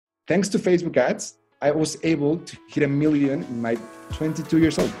thanks to Facebook ads, I was able to hit 1 million in my 22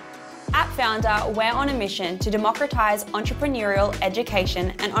 years old. At Founder, we're on a mission to democratize entrepreneurial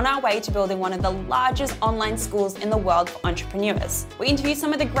education and on our way to building one of the largest online schools in the world for entrepreneurs. We interview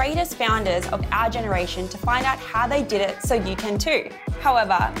some of the greatest founders of our generation to find out how they did it so you can too.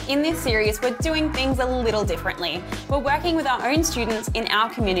 However, in this series, we're doing things a little differently. We're working with our own students in our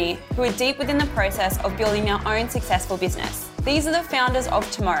community who are deep within the process of building their own successful business. These are the founders of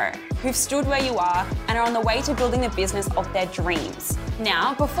tomorrow, who've stood where you are and are on the way to building the business of their dreams.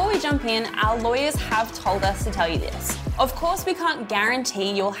 Now, before we jump in, our lawyers have told us to tell you this. Of course, we can't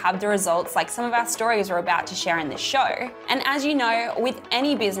guarantee you'll have the results like some of our stories we're about to share in this show. And as you know, with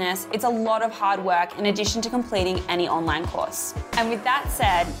any business, it's a lot of hard work in addition to completing any online course. And with that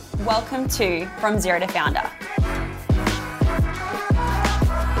said, welcome to From Zero to Founder.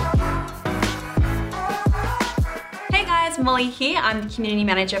 Molly here, I'm the Community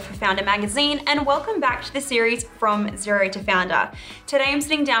Manager for Founder Magazine, and welcome back to the series From Zero to Founder. Today I'm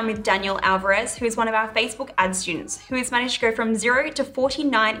sitting down with Daniel Álvarez, who is one of our Facebook ad students, who has managed to go from 0 to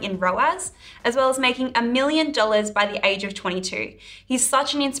 49 in ROAS, as well as making $1 million by the age of 22. He's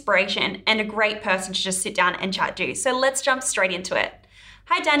such an inspiration and a great person to just sit down and chat to, so let's jump straight into it.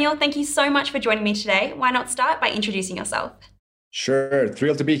 Hi Daniel, thank you so much for joining me today. Why not start by introducing yourself? Sure,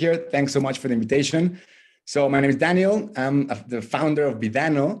 thrilled to be here. Thanks so much for the invitation. So my name is Daniel. I'm the founder of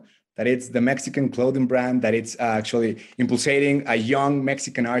Vidano, that it's the Mexican clothing brand that it's actually impulsating a young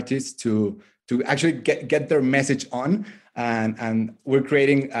Mexican artist to actually get their message on. And we're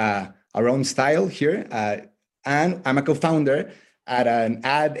creating our own style here. And I'm a co-founder at an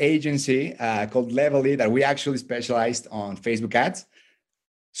ad agency called Levelly that we actually specialized on Facebook ads.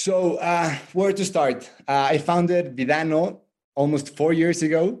 So where to start? I founded Vidano almost 4 years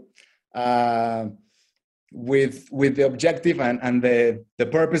ago. With the objective and the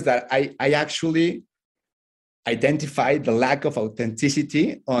purpose that I actually identified the lack of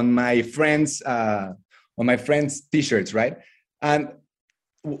authenticity on my friends' t-shirts, right? And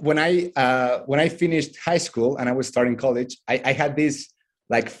when I finished high school and I was starting college, I had this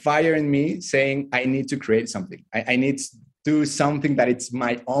like fire in me saying I need to create something. I need to do something that it's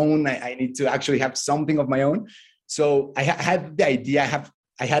my own. I need to actually have something of my own. So I had the idea.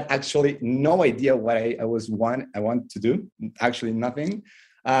 I had actually no idea what I want to do. Actually, nothing.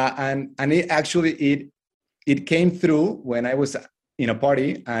 And it came through when I was in a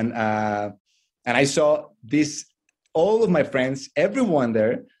party and I saw this. All of my friends, everyone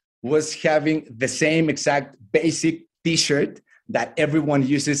there, was having the same exact basic T-shirt that everyone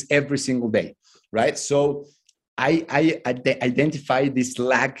uses every single day, right? So I identified this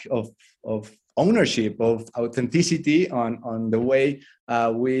lack of ownership, of authenticity on the way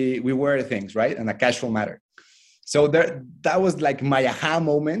we wear things, right? In a casual manner. So that was like my aha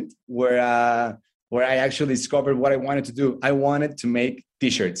moment where I actually discovered what I wanted to do. I wanted to make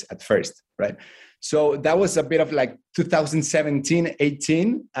T-shirts at first, right? So that was a bit of like 2017,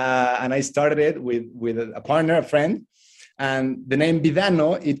 18. And I started it with a partner, a friend. And the name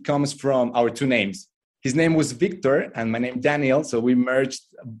Vidano, it comes from our two names. His name was Victor and my name Daniel. So we merged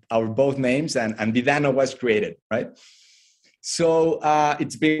our both names and Vidano was created, right? So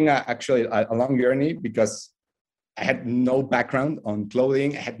it's been actually a long journey because I had no background on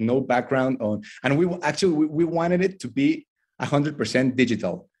clothing. I had no background on, and we wanted it to be 100%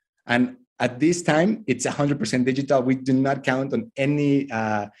 digital. And at this time, it's 100% digital. We do not count on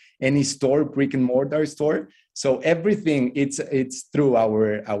any store, brick and mortar store. So everything it's through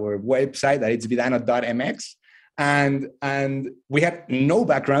our website that it's vidano.mx. And we had no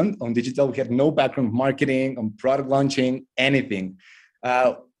background on digital. We had no background on marketing, on product launching, anything.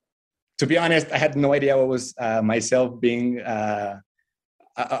 To be honest, I had no idea what was myself being, I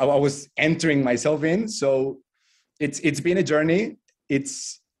was entering myself in. So it's been a journey.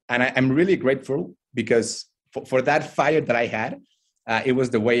 And I'm really grateful because for that fire that I had, it was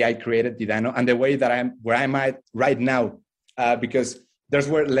the way I created Vidano and the way that where I'm at right now, because there's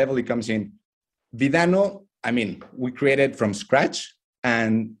where Levelly comes in. Vidano, I mean, we created from scratch.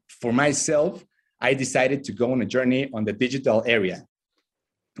 And for myself, I decided to go on a journey on the digital area,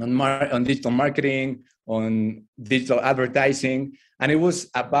 on digital marketing, on digital advertising. And it was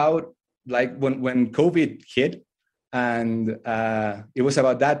about like when COVID hit, and it was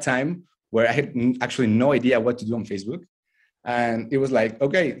about that time where I had actually no idea what to do on Facebook. And it was like,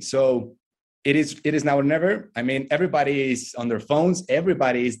 okay, so it is now or never. I mean, everybody is on their phones.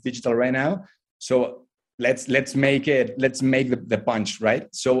 Everybody is digital right now. So let's make the punch, right?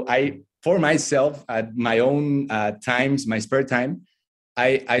 So for myself, at my own times, my spare time,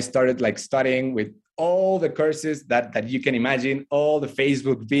 I started like studying with all the courses that you can imagine, all the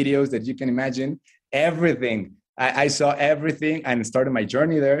Facebook videos that you can imagine, everything. I saw everything and started my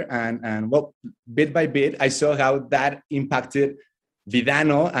journey there. And well, bit by bit, I saw how that impacted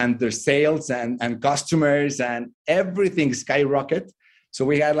Vidano and their sales and customers, and everything skyrocket. So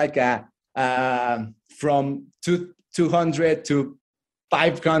we had like a from 200 to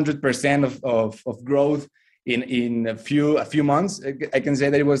 500% of growth in a few months. I can say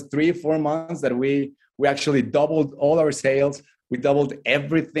that it was 3-4 months that we actually doubled all our sales. We doubled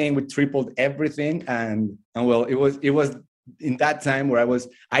everything. We tripled everything. And well, it was in that time where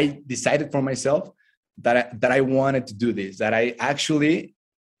I decided for myself that I wanted to do this. That I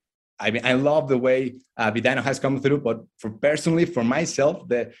love the way Vidano has come through, but for myself,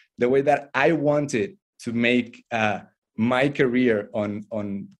 the way that I wanted to make my career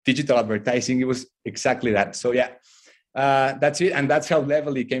on digital advertising, it was exactly that. So yeah, that's it, and that's how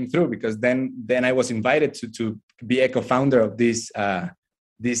Levelly came through, because then I was invited to be a co-founder of this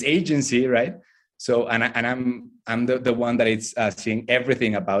agency, right? So and I'm the one that is seeing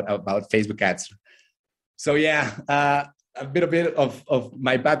everything about Facebook ads. So yeah, a bit of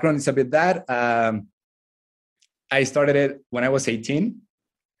my background is a bit that I started it when I was 18,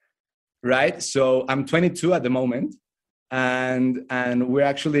 right? So I'm 22 at the moment, and we're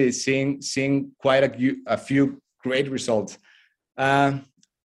actually seeing quite a few great results.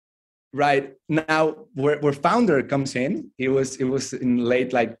 Right now, where founder comes in, it was in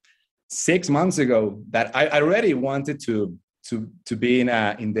late, like 6 months ago, that I already wanted to be in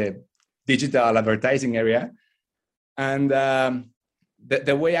the digital advertising area. And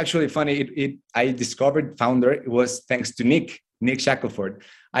the way, actually funny, I discovered founder, it was thanks to Nick Shackelford.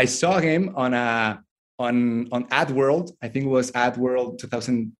 I saw him on AdWorld. I think it was AdWorld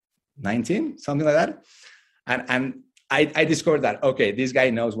 2019, something like that. And I discovered that, okay, this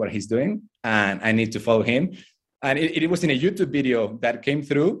guy knows what he's doing and I need to follow him. And it was in a YouTube video that came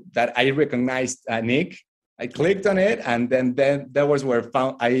through that I recognized Nick. I clicked on it, and then that was where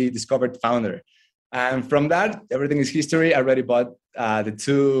I discovered founder. And from that, everything is history. I already bought the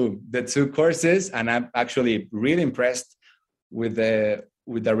two courses, and I'm actually really impressed with the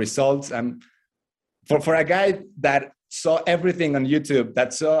results. And for a guy that saw everything on YouTube,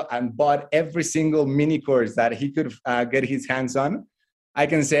 that saw and bought every single mini course that he could get his hands on, I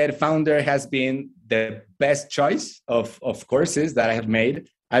can say that Founder has been the best choice of courses that I have made.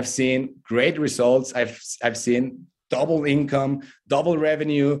 I've seen great results. I've seen double income, double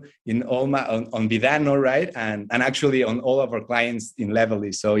revenue in all on Vidano, right? And actually on all of our clients in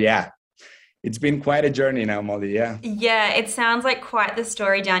Levelly. So yeah, it's been quite a journey now, Molly. Yeah. Yeah, it sounds like quite the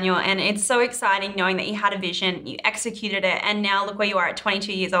story, Daniel. And it's so exciting knowing that you had a vision, you executed it, and now look where you are at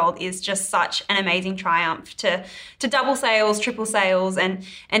 22 years old is just such an amazing triumph to double sales, triple sales, and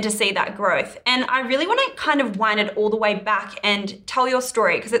to see that growth. And I really want to kind of wind it all the way back and tell your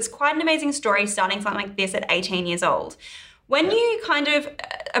story, because it's quite an amazing story starting something like this at 18 years old. When you kind of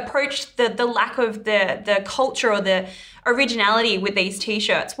approached the lack of the culture or the originality with these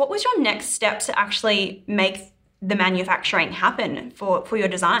t-shirts, what was your next step to actually make the manufacturing happen for your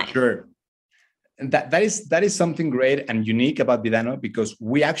design? Sure. That is something great and unique about Vidano, because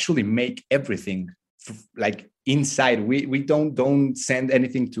we actually make everything like inside. We don't send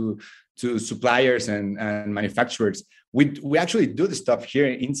anything to suppliers and manufacturers. We actually do the stuff here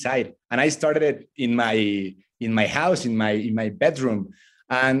inside. And I started it in my house, in my bedroom.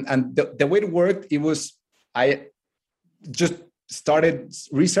 And the way it worked, it was, I just started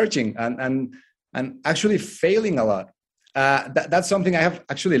researching and actually failing a lot. That's something I have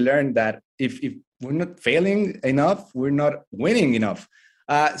actually learned, that if we're not failing enough, we're not winning enough.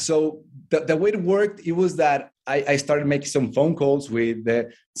 So the way it worked, it was that I started making some phone calls with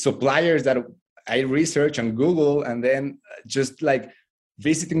the suppliers that I researched on Google, and then just like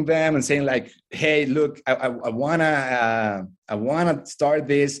visiting them and saying like, hey, look, I wanna start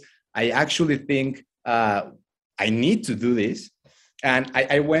this. I actually think I need to do this. And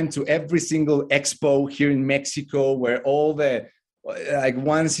I went to every single expo here in Mexico, where all the, like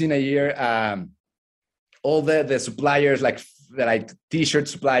once in a year, all the suppliers, like t-shirt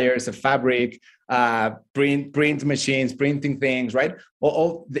suppliers, a fabric, print machines, printing things, right?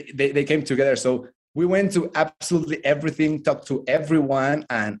 They came together. So we went to absolutely everything, talked to everyone,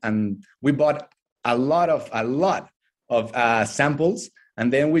 and we bought a lot of samples.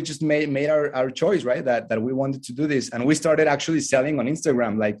 And then we just made our choice, right? That we wanted to do this. And we started actually selling on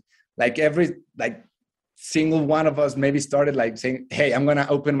Instagram. Like every single one of us maybe started like saying, hey, I'm gonna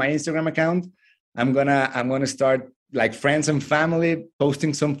open my Instagram account. I'm gonna start like friends and family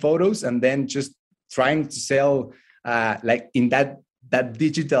posting some photos, and then just trying to sell like in that that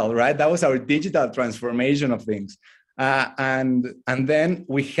digital, right? That was our digital transformation of things. And then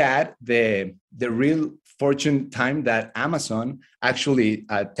we had the real fortune time that Amazon actually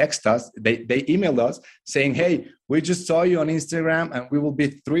text us. They emailed us saying, "Hey, we just saw you on Instagram, and we will be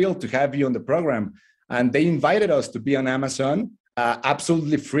thrilled to have you on the program." And they invited us to be on Amazon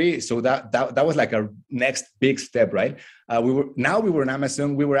absolutely free. So that was like our next big step, right? We were on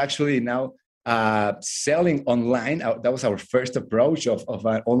Amazon. We were actually now selling online. That was our first approach of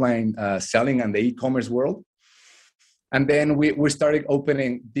online selling and the e-commerce world. And then we started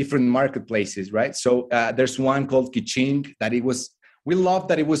opening different marketplaces, right? So there's one called Kiching that we loved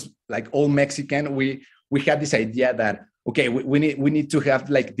that it was like all Mexican. We had this idea that, okay, we need to have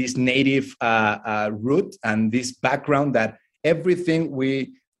like this native root and this background that everything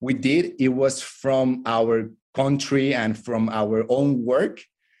we did, it was from our country and from our own work.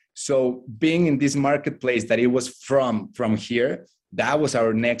 So being in this marketplace that it was from here, that was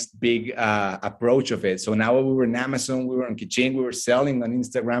our next big approach of it. So now we were in Amazon, we were on Kiching, we were selling on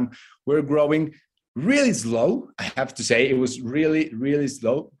Instagram, we were growing really slow. I have to say it was really, really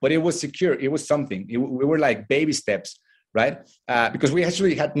slow, but it was secure. It was something. We were like baby steps, right? Because we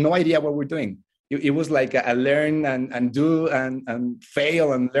actually had no idea what we're doing. It was like a learn and do and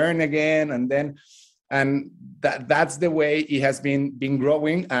fail and learn again. And that's the way it has been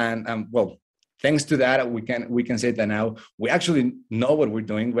growing. And well, thanks to that, we can say that now we actually know what we're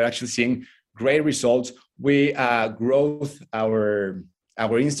doing. We're actually seeing great results. We growth our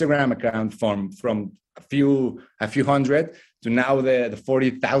Instagram account from a few hundred to now the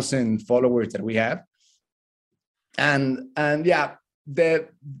 40,000 followers that we have. And yeah, the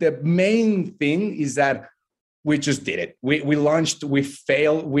main thing is that we just did it. We launched, we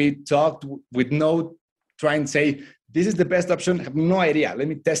failed, we talked with no try and say, this is the best option. I have no idea. Let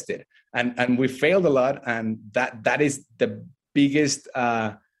me test it. And we failed a lot. And that is the biggest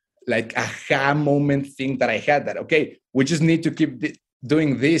like aha moment thing that I had, that, okay, we just need to keep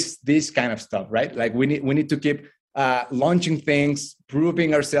doing this kind of stuff, right? Like we need to keep launching things,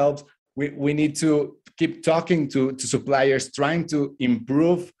 proving ourselves. We need to keep talking to suppliers, trying to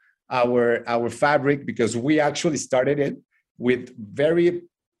improve our fabric, because we actually started it with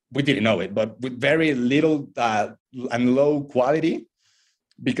we didn't know it, but with very little and low quality,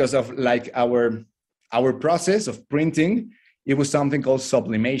 because of like our process of printing. It was something called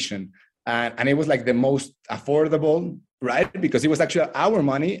sublimation, and it was like the most affordable, right? Because it was actually our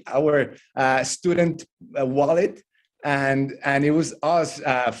money, our student wallet, and it was us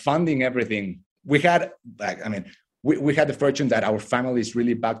funding everything. We had we had the fortune that our families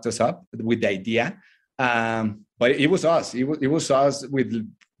really backed us up with the idea, but it was us. It was us with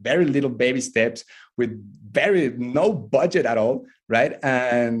very little baby steps, with no budget at all, right?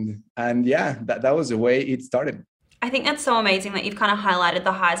 And yeah, that was the way it started. I think that's so amazing that you've kind of highlighted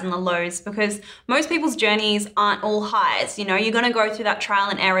the highs and the lows, because most people's journeys aren't all highs. You know, you're going to go through that trial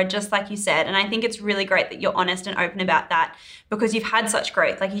and error, just like you said. And I think it's really great that you're honest and open about that, because you've had such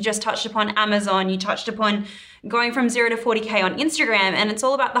growth. Like you just touched upon Amazon, you touched upon going from 0 to 40K on Instagram, and it's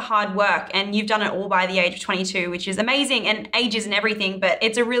all about the hard work. And you've done it all by the age of 22, which is amazing, and ages and everything, but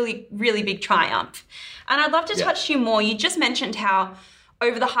it's a really, really big triumph. And I'd love to touch you more. You just mentioned how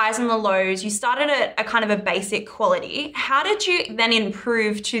over the highs and the lows, you started at a kind of a basic quality. How did you then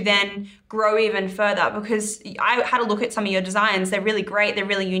improve to then grow even further? Because I had a look at some of your designs. They're really great. They're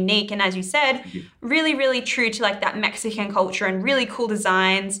really unique. And as you said, really, really true to like that Mexican culture, and really cool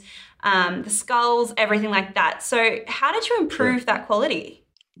designs, the skulls, everything like that. So how did you improve that quality?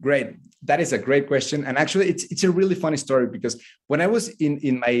 Great. That is a great question. And actually, it's a really funny story, because when I was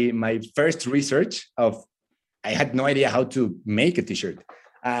in my first research of, I had no idea how to make a t-shirt.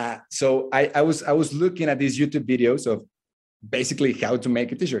 So I was looking at these YouTube videos of basically how to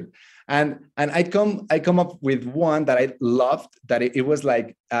make a t-shirt. And I come up with one that I loved, that it was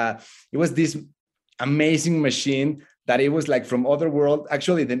like, it was this amazing machine that it was like from other world.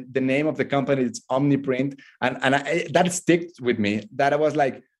 Actually, the name of the company is Omniprint. And that sticked with me, that I was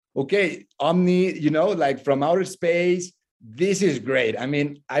like, okay, Omni, like from outer space, this is great. I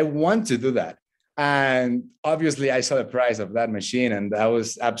mean, I want to do that. And obviously I saw the price of that machine, and that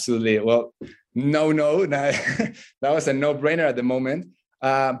was absolutely, no, that was a no-brainer at the moment.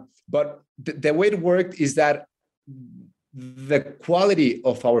 But the way it worked is that the quality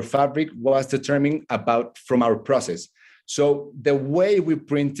of our fabric was determined from our process. So the way we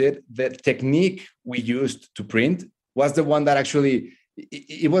printed, the technique we used to print was the one that actually,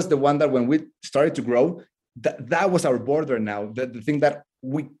 it was the one that when we started to grow, that was our border now. The thing that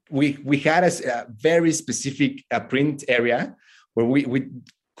we had a very specific print area where we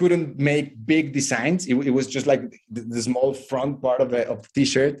couldn't make big designs. It was just like the small front part of the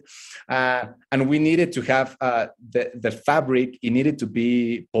t-shirt. And we needed to have the fabric. It needed to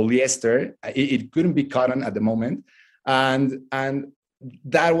be polyester. It couldn't be cotton at the moment. And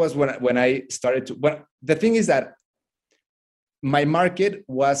that was when I started to, well, the thing is that my market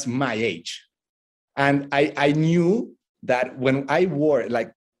was my age. And I knew that when I wore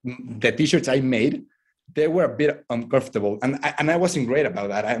like the t-shirts I made, they were a bit uncomfortable. And I wasn't great about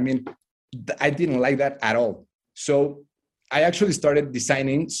that. I mean, I didn't like that at all. So I actually started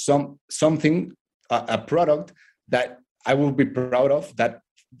designing something, a product that I will be proud of, that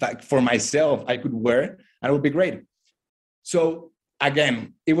for myself I could wear and it would be great. So again,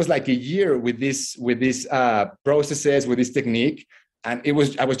 it was like a year with these processes, with this technique. And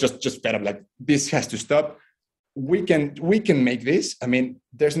I was just fed up, like, this has to stop. We can make this. I mean,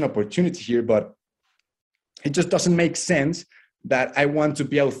 there's an opportunity here, but it just doesn't make sense that I want to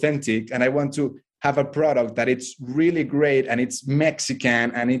be authentic and I want to have a product that it's really great and it's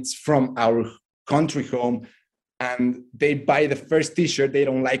Mexican and it's from our country home, and they buy the first t-shirt, they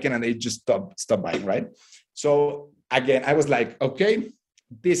don't like it, and they just stop buying, right? So again, I was like, okay,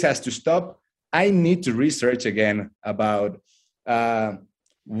 this has to stop. I need to research again about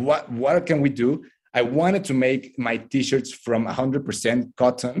what can we do. I wanted to make my t-shirts from 100%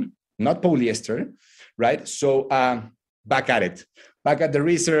 cotton, not polyester, right? So back at the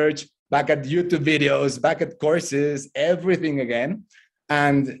research, back at YouTube videos, back at courses, everything again.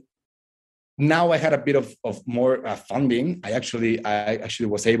 And now I had a bit of more funding. I actually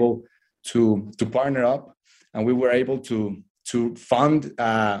was able to partner up, and we were able to fund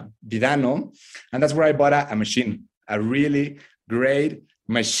Vidano. And that's where I bought a machine, a really great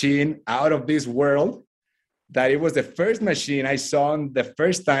machine out of this world, that it was the first machine I saw the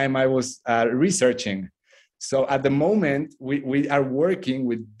first time I was researching. So at the moment, we are working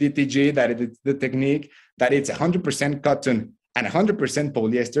with DTG, that is the technique, that it's 100% cotton and 100%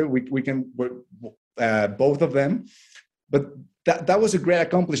 polyester. We can work both of them. But that was a great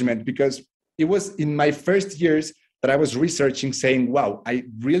accomplishment, because it was in my first years that I was researching, saying, wow, I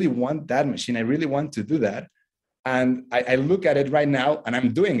really want that machine. I really want to do that. And I look at it right now and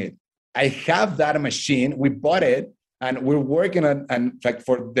I'm doing it. I have that machine. We bought it and we're working on, and like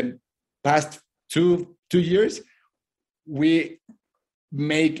for the past two years, we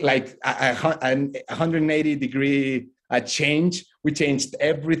make like a 180-degree change. We changed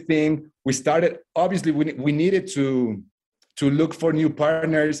everything. We started, obviously we needed to look for new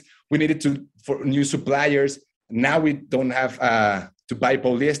partners. We needed for new suppliers. Now we don't have to buy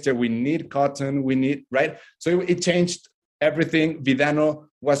polyester. We need cotton. Right? So it changed everything. Vidano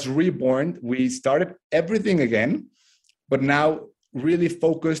was reborn. We started everything again, but now really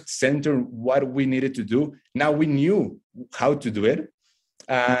focused, centered what we needed to do. Now we knew how to do it.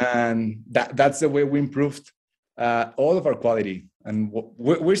 And that's the way we improved all of our quality. And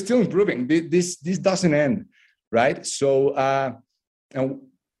we're still improving. This doesn't end, right? So, and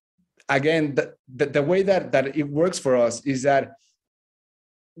again, the way that it works for us is that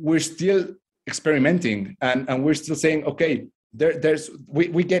we're still experimenting, and we're still saying, okay,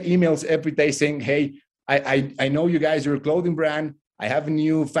 we get emails every day saying, hey, I know you guys, you're a clothing brand. I have a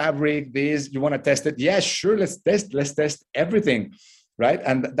new fabric, you want to test it? Yeah, sure, let's test everything, right?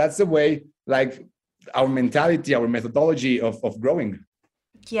 And that's the way, like, our mentality, our methodology of growing.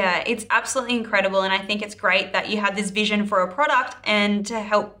 Yeah, it's absolutely incredible. And I think it's great that you had this vision for a product and to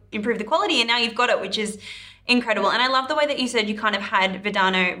help improve the quality. And now you've got it, which is incredible. And I love the way that you said you kind of had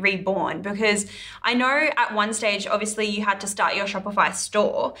Vidano reborn, because I know at one stage, obviously, you had to start your Shopify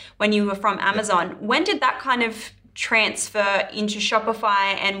store when you were from Amazon. When did that kind of transfer into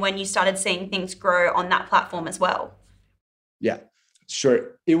Shopify, and when you started seeing things grow on that platform as well? Yeah,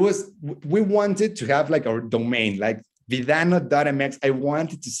 sure. We wanted to have like our domain, like vidano.mx. I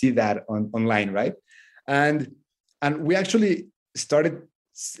wanted to see that online, right? And we actually started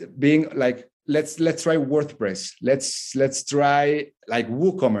being like, let's try WordPress. Let's try like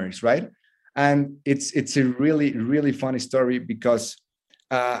WooCommerce, right? And it's a really, really funny story, because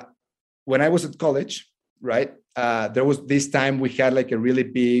when I was at college, right, there was this time we had like a really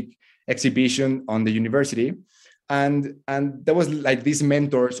big exhibition on the university, and there was like these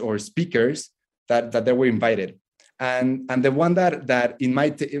mentors or speakers that they were invited, and the one that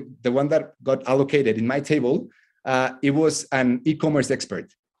the one that got allocated in my table, it was an e-commerce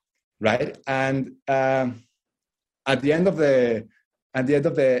expert, right? And at the end of the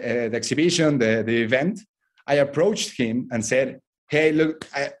exhibition, the event, I approached him and said, hey, look,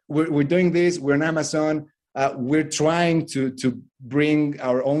 we're doing this. We're on Amazon. We're trying to bring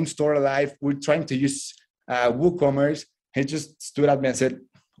our own store alive. We're trying to use WooCommerce. He just stood at me and said,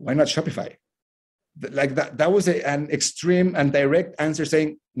 why not Shopify? Like that was an extreme and direct answer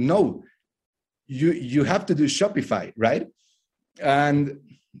saying, no, you have to do Shopify, right? And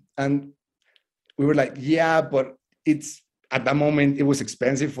we were like, yeah, but it's at that moment it was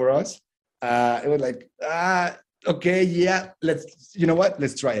expensive for us. It was like, okay, yeah, you know what?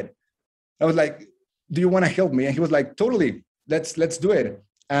 Let's try it. I was like, do you want to help me? And he was like, totally, let's do it.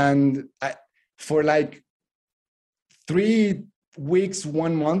 And for like 3 weeks,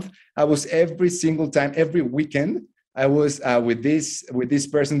 1 month, I was every single time, every weekend, I was with this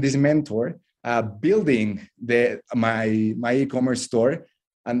person, this mentor, building my e-commerce store.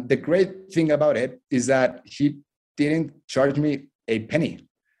 And the great thing about it is that he didn't charge me a penny.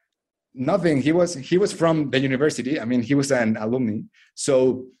 Nothing. He was from the university. I mean, he was an alumni.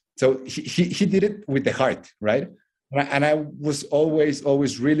 So he did it with the heart, right? And I was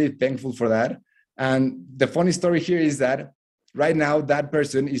always really thankful for that. And the funny story here is that right now that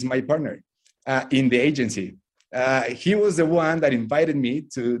person is my partner in the agency. He was the one that invited me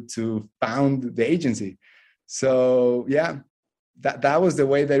to found the agency. So yeah, that was the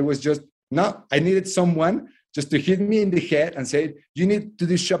way that it was just, no, I needed someone just to hit me in the head and say, you need to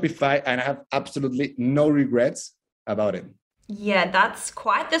do Shopify. And I have absolutely no regrets about it. Yeah, that's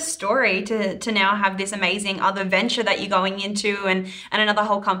quite the story to now have this amazing other venture that you're going into and another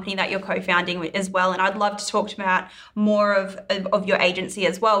whole company that you're co-founding as well. And I'd love to talk about more of your agency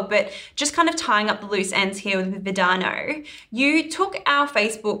as well. But just kind of tying up the loose ends here with Vidano, you took our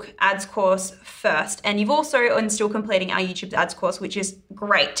Facebook ads course first, and you've also and still completing our YouTube ads course, which is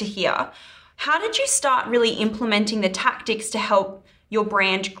great to hear. How did you start really implementing the tactics to help your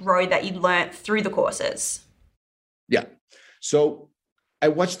brand grow that you learned through the courses? Yeah. So I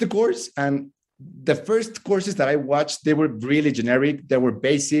watched the course, and the first courses that I watched, they were really generic. They were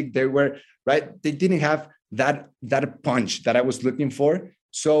basic. They were right. They didn't have that punch that I was looking for.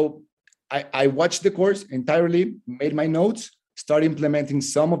 So I watched the course entirely, made my notes, started implementing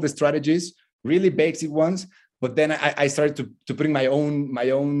some of the strategies, really basic ones. But then I started to bring my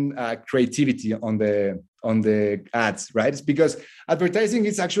own creativity on the ads, right? It's because advertising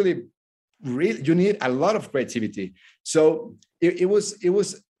is actually really, you need a lot of creativity. So it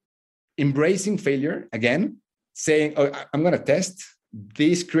was embracing failure again, saying, oh, I'm going to test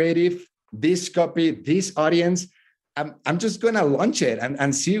this creative, this copy, this audience. I'm just going to launch it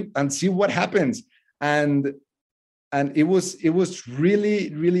and see what happens. And it was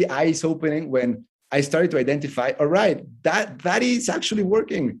really, really eyes opening when I started to identify, all right, that is actually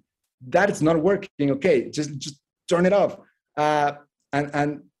working. That is not working. Okay, just turn it off.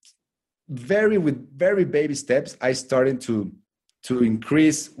 And with very baby steps, I started to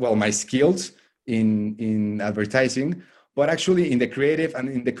increase, well, my skills in advertising, but actually in the creative and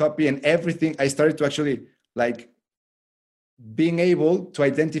in the copy and everything, I started to actually like being able to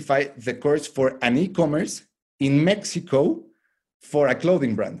identify the course for an e-commerce in Mexico for a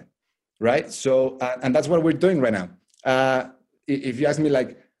clothing brand, right? So, and that's what we're doing right now. If you ask me,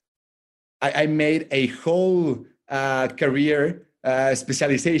 like, I made a whole career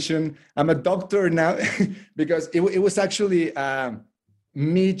specialization. I'm a doctor now because it was actually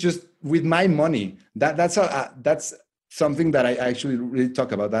me just with my money. That's something that I actually really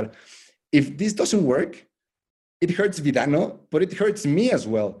talk about. That if this doesn't work, it hurts Vidano, but it hurts me as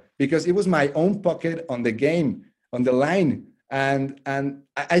well because it was my own pocket on the game, on the line, and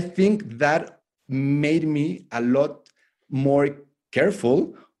I think that made me a lot more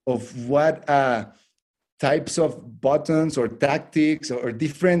careful of what types of buttons or tactics or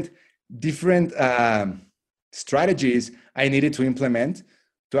different strategies I needed to implement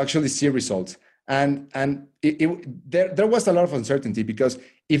to actually see results. And there was a lot of uncertainty because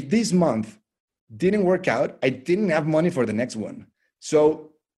if this month didn't work out, I didn't have money for the next one.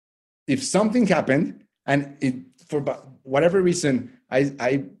 So if something happened and for whatever reason,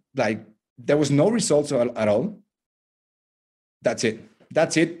 I like there was no results at all, that's it.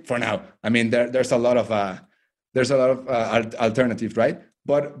 That's it for now. I mean, there's a lot of alternative, right?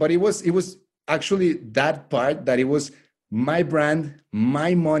 But it was actually that part that it was my brand,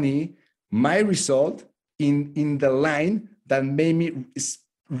 my money, my result in the line that made me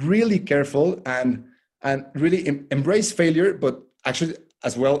really careful and really embrace failure, but actually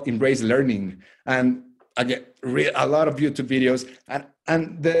as well embrace learning. And again, a lot of YouTube videos.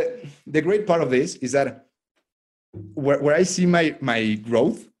 And the great part of this is that where I see my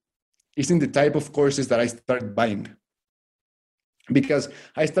growth is in the type of courses that I started buying. Because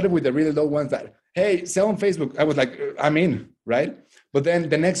I started with the really low ones that, hey, sell on Facebook. I was like, I'm in, right? But then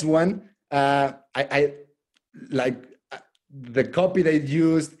the next one, I like the copy they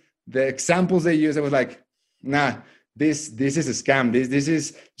used, the examples they used. I was like, nah, this is a scam. This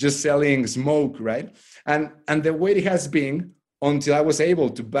is just selling smoke, right? And the way it has been until I was able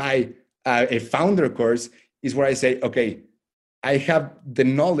to buy a founder course is where I say, okay, I have the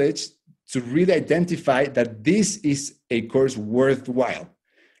knowledge to really identify that this is a course worthwhile,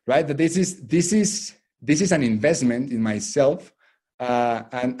 right? That this is an investment in myself,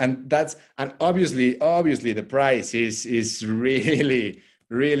 and obviously the price is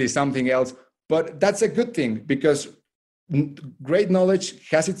really something else. But that's a good thing, because great knowledge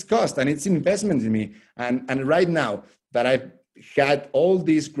has its cost and it's investment in me. And right now that I've had all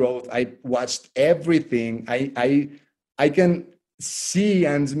this growth, I watched everything. I can see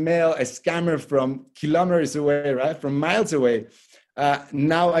and smell a scammer from kilometers away, right? From miles away.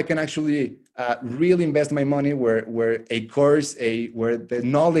 Now I can actually really invest my money where a course, where the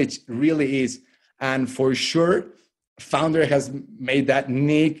knowledge really is. And for sure, Founder has made that.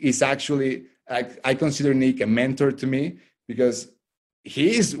 Nick is actually, I consider Nick a mentor to me, because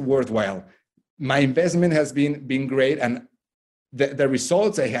he is worthwhile. My investment has been great, and the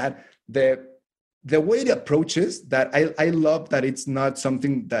results I had, the way it approaches that, I love that it's not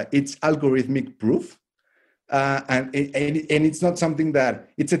something that it's algorithmic proof. And it's not something that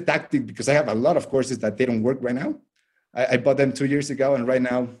it's a tactic, because I have a lot of courses that they don't work right now. I bought them 2 years ago, and right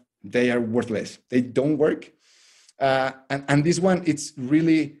now they are worthless. They don't work. And this one, it's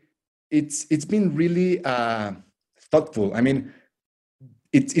been really thoughtful. I mean,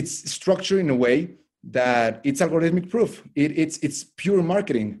 it's structured in a way that it's algorithmic proof. It's pure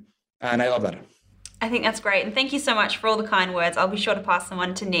marketing, and I love that. I think that's great. And thank you so much for all the kind words. I'll be sure to pass them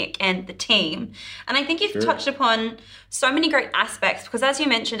on to Nick and the team. And I think you've touched upon so many great aspects, because as you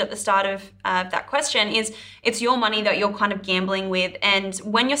mentioned at the start of that question, it's your money that you're kind of gambling with. And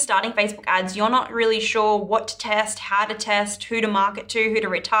when you're starting Facebook ads, you're not really sure what to test, how to test, who to market to, who to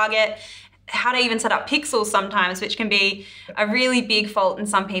retarget, how to even set up pixels sometimes, which can be a really big fault in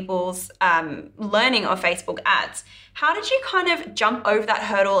some people's learning of Facebook ads. How did you kind of jump over that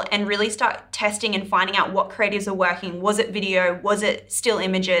hurdle and really start testing and finding out what creatives are working? Was it video? Was it still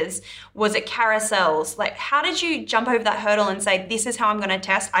images? Was it carousels? Like, how did you jump over that hurdle and say, this is how I'm going to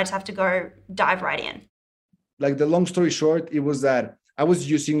test? I just have to go dive right in. Like, the long story short, it was that I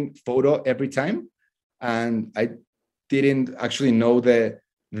was using photo every time, and I didn't actually know the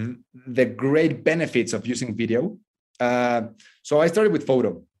great benefits of using video. So I started with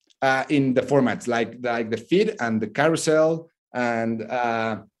photo. In the formats like the feed and the carousel, and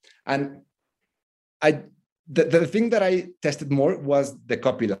the thing that I tested more was the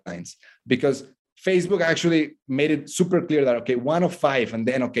copy lines, because Facebook actually made it super clear that, okay, 1 of 5, and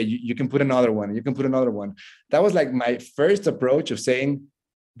then, okay, you can put another one, you can put another one. That was like my first approach of saying,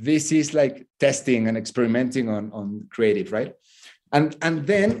 this is like testing and experimenting on creative, right? And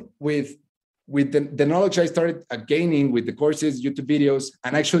then with the knowledge I started gaining with the courses, YouTube videos,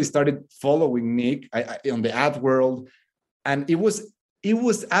 and actually started following Nick on the ad world. And it was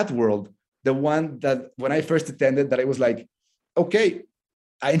ad world, the one that when I first attended, that I was like, okay,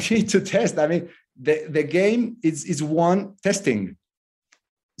 I need to test. I mean, the game is one testing.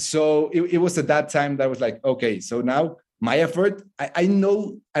 So it was at that time that I was like, okay, so now my effort, I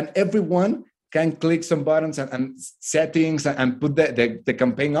know, and everyone can click some buttons and settings and put the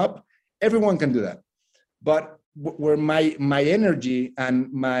campaign up. Everyone can do that. But where my energy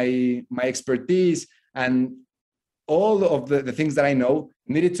and my expertise and all of the things that I know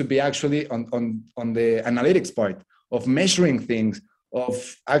needed to be actually on the analytics part of measuring things,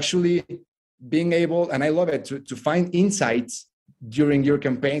 of actually being able, and I love it, to find insights during your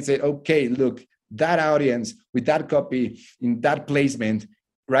campaign. Say, okay, look, that audience with that copy in that placement,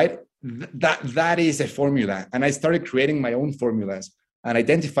 right? That is a formula. And I started creating my own formulas and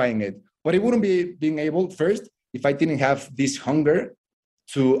identifying it. But it wouldn't be being able first if I didn't have this hunger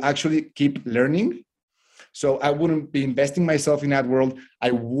to actually keep learning. So I wouldn't be investing myself in that world.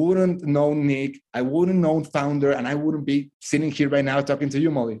 I wouldn't know Nick. I wouldn't know Founder, and I wouldn't be sitting here right now talking to you,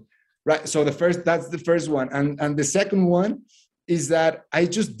 Molly. Right. So that's the first one. And the second one is that I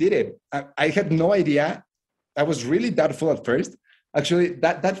just did it. I had no idea. I was really doubtful at first. Actually,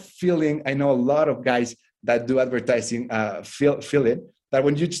 that feeling, I know a lot of guys that do advertising feel it. That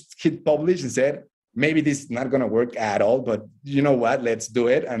when you just hit publish and said, maybe this is not going to work at all, but you know what, let's do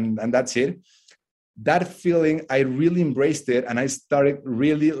it. And that's it. That feeling, I really embraced it. And I started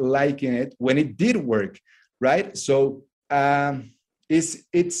really liking it when it did work, right? So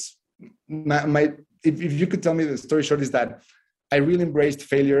it's my if you could tell me the story short, is that I really embraced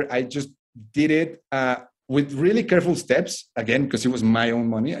failure. I just did it with really careful steps, again, because it was my own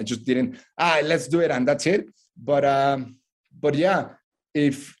money. I just didn't, let's do it and that's it. But yeah,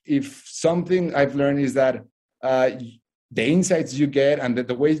 if something I've learned is that the insights you get and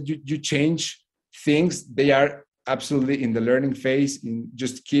the way you change things, they are absolutely in the learning phase.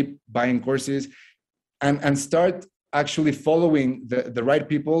 Just keep buying courses and start actually following the right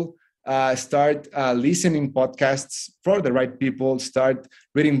people. Start listening podcasts for the right people. Start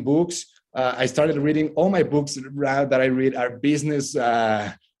reading books. I started reading all my books that I read are business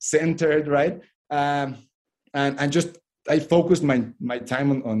centered, right? And just I focused my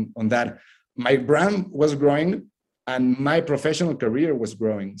time on that. My brand was growing and my professional career was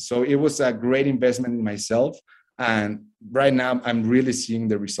growing. So it was a great investment in myself. And right now I'm really seeing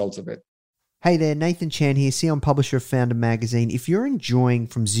the results of it. Hey there, Nathan Chan here, CEO and publisher of Founder Magazine. If you're enjoying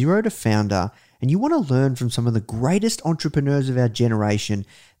From Zero to Founder and you want to learn from some of the greatest entrepreneurs of our generation,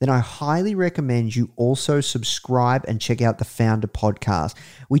 then I highly recommend you also subscribe and check out the Founder podcast.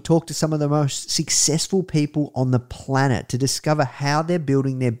 We talk to some of the most successful people on the planet to discover how they're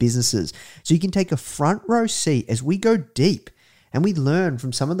building their businesses. So you can take a front row seat as we go deep and we learn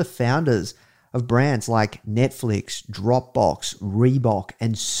from some of the founders of brands like Netflix, Dropbox, Reebok,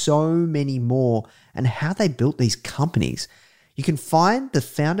 and so many more, and how they built these companies. You can find the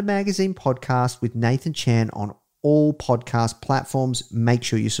Founder Magazine podcast with Nathan Chan on all podcast platforms. Make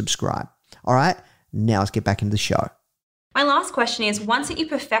sure you subscribe. All right, now let's get back into the show. My last question is, once that you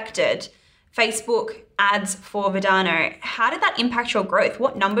perfected Facebook ads for Vidano, how did that impact your growth?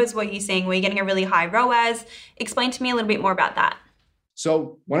 What numbers were you seeing? Were you getting a really high ROAS? Explain to me a little bit more about that.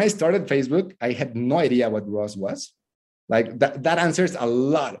 So when I started Facebook, I had no idea what ROAS was. Like that answers a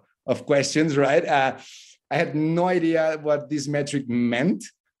lot of questions, right? I had no idea what this metric meant.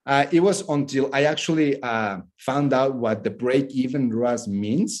 It was until I actually found out what the break-even ROAS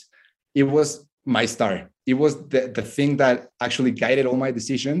means. It was my star. It was the thing that actually guided all my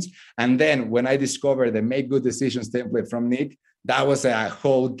decisions. And then when I discovered the Make Good Decisions template from Nick, that was a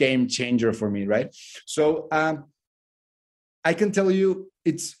whole game changer for me, right? So I can tell you,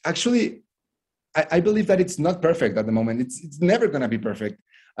 it's actually, I believe that it's not perfect at the moment. It's never going to be perfect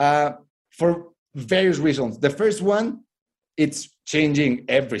for various reasons. The first one, it's changing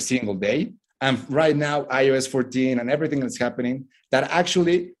every single day. And right now, iOS 14 and everything that's happening, that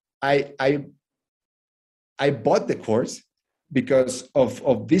actually I bought the course because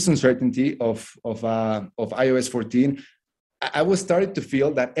of this uncertainty of iOS 14. I was starting to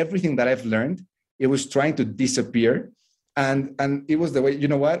feel that everything that I've learned, it was trying to disappear. And it was the way, you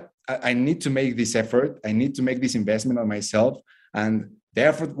know what, I need to make this effort. I need to make this investment on myself. And the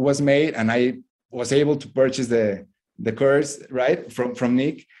effort was made and I was able to purchase the course, right, from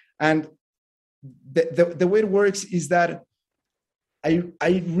Nick. And the way it works is that I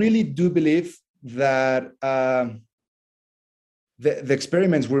really do believe that the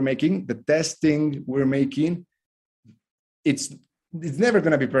experiments we're making, the testing we're making, it's never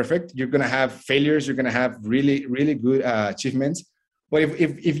going to be perfect. You're going to have failures. You're going to have really, really good achievements. But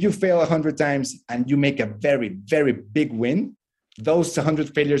if you fail 100 times and you make a very, very big win, those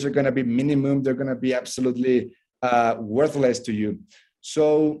 100 failures are going to be minimum. They're going to be absolutely worthless to you.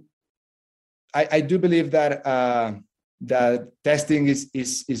 So I do believe that that testing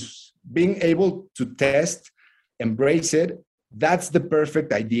is being able to test, embrace it. That's the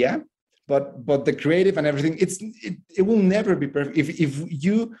perfect idea. But the creative and everything, it will never be perfect. If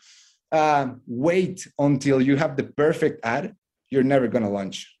you wait until you have the perfect ad, you're never going to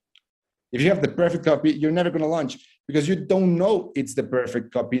launch. If you have the perfect copy, you're never going to launch because you don't know it's the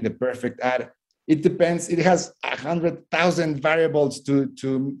perfect copy, the perfect ad. It depends. It has 100,000 variables to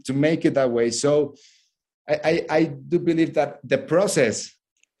make it that way. So I do believe that the process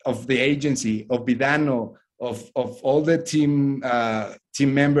of the agency, of Vidano, of all the team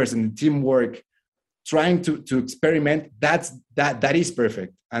members and teamwork trying to experiment, that is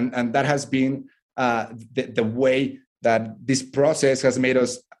perfect. And that has been the way that this process has made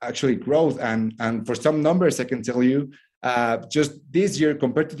us actually grow. And for some numbers, I can tell you, just this year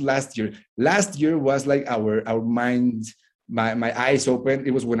compared to last year was like our minds, my eyes opened.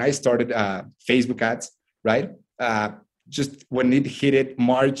 It was when I started Facebook ads, right? Just when it hit it,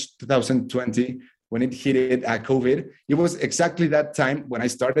 March 2020, when it hit it COVID, it was exactly that time when I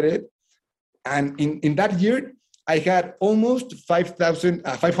started it. And in that year, I had almost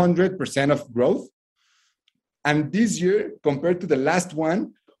 500% of growth. And this year, compared to the last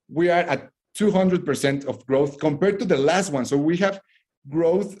one, we are at 200% of growth compared to the last one. So we have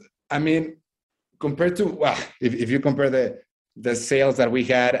growth. I mean, compared to, well, if you compare the sales that we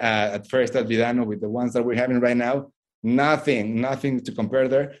had at first at Vidano with the ones that we're having right now, nothing to compare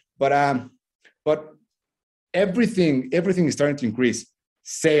there. But everything is starting to increase.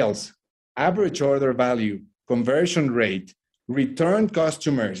 Sales, average order value, conversion rate, return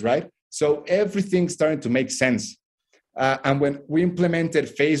customers, right? So everything started to make sense. And when we implemented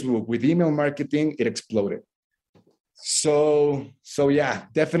Facebook with email marketing, it exploded. So yeah,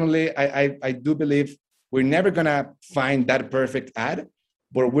 definitely, I do believe we're never gonna find that perfect ad,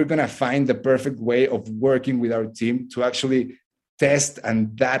 but we're gonna find the perfect way of working with our team to actually test,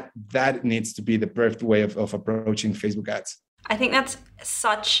 and that needs to be the perfect way of approaching Facebook ads. I think that's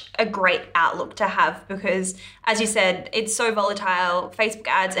such a great outlook to have because, as you said, it's so volatile. Facebook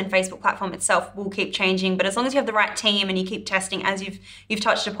ads and Facebook platform itself will keep changing, but as long as you have the right team and you keep testing, as you've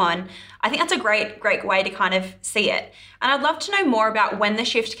touched upon, I think that's a great way to kind of see it. And I'd love to know more about when the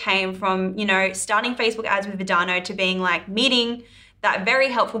shift came from, starting Facebook ads with Vidano to being like meeting that very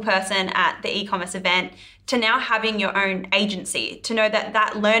helpful person at the e-commerce event to now having your own agency, to know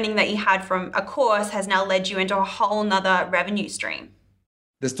that learning that you had from a course has now led you into a whole nother revenue stream.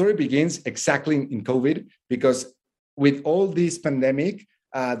 The story begins exactly in COVID, because with all this pandemic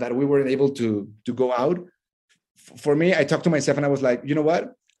that we weren't able to go out, for me, I talked to myself and I was like, you know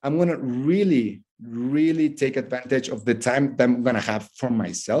what? I'm going to really, really take advantage of the time that I'm going to have for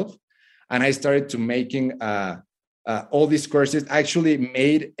myself. And I started to making all these courses. I actually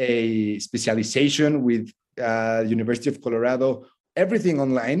made a specialization with University of Colorado, everything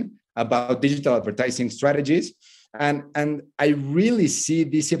online about digital advertising strategies. And I really see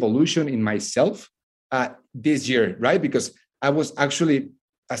this evolution in myself this year, right? Because I was actually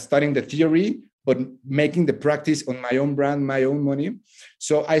studying the theory, but making the practice on my own brand, my own money.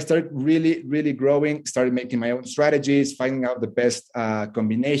 So I started really, really growing, started making my own strategies, finding out the best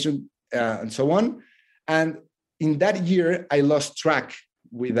combination and so on. And in that year, I lost track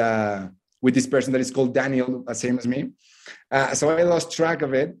with this person that is called Daniel, same as me. So I lost track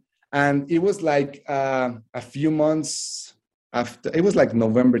of it. And it was like a few months after, it was like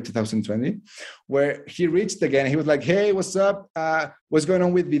November 2020, where he reached again. He was like, hey, what's up? What's going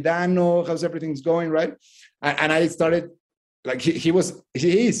on with Vidano? How's everything's going, right? And I started, like, he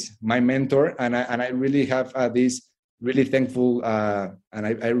is my mentor. And I really have this really thankful, and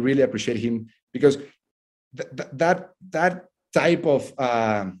I really appreciate him, because that type of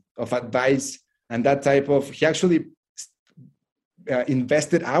advice and that type of, he actually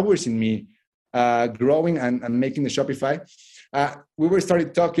invested hours in me growing and making the Shopify. We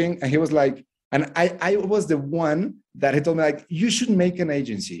started talking, and he was like, and I was the one that he told me, like, you should make an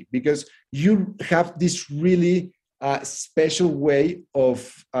agency because you have this really special way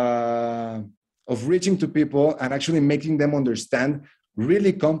of reaching to people and actually making them understand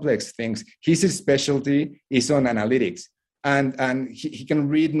really complex things. His specialty is on analytics, and he can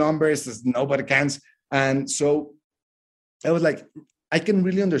read numbers as nobody can. And so I was like, I can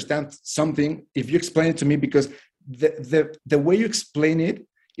really understand something if you explain it to me, because the way you explain it,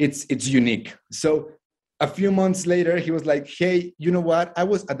 it's unique. So a few months later, he was like, hey, you know what?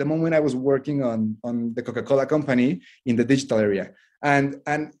 At the moment I was working on the Coca-Cola company in the digital area. And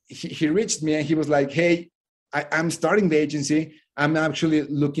he reached me and he was like, hey, I'm starting the agency. I'm actually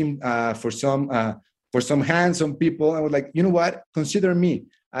looking for some hands, some people. I was like, you know what? Consider me.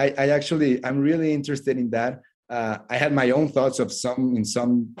 I'm really interested in that. I had my own thoughts of in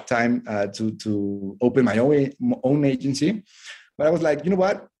some time to open my own agency, but I was like, you know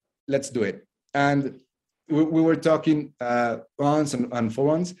what? Let's do it. And we were talking once and for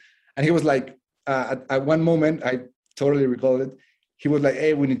once, and he was like, at one moment, I totally recall it. He was like,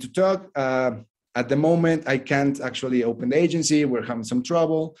 hey, we need to talk. At the moment, I can't actually open the agency. We're having some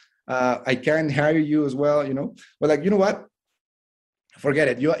trouble. I can't hire you as well, But like, you know what? Forget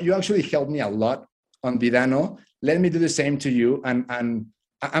it. You actually helped me a lot on Vidano. Let me do the same to you. And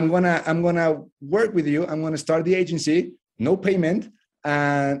I'm gonna work with you. I'm gonna start the agency, no payment,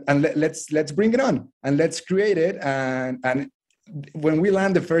 and let's bring it on and let's create it. And when we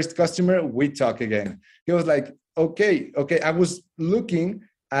land the first customer, we talk again. He was like, okay. I was looking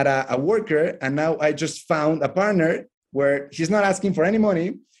at a worker, and now I just found a partner where he's not asking for any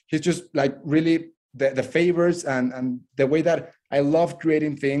money. He's just like really the favors and the way that I love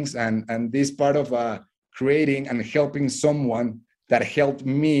creating things, and this part of creating and helping someone that helped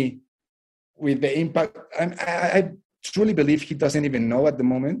me with the impact. And I truly believe he doesn't even know at the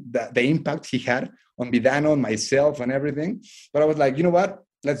moment that the impact he had on Vidano, on myself, and everything. But I was like, you know what?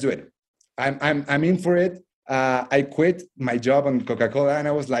 Let's do it. I'm in for it. I quit my job on Coca-Cola, and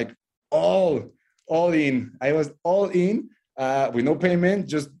I was like all in. I was all in with no payment,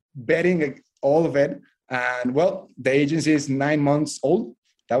 just betting all of it. And well, the agency is 9 months old.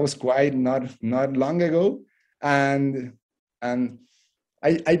 That was quite not long ago. And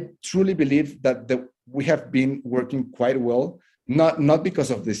I truly believe that we have been working quite well, not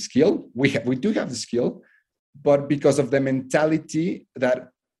because of the skill. We do have the skill, but because of the mentality that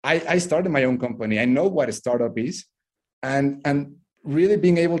I started my own company. I know what a startup is, and really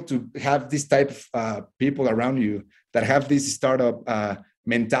being able to have this type of people around you that have this startup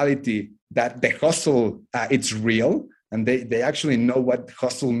mentality, that the hustle it's real, and they actually know what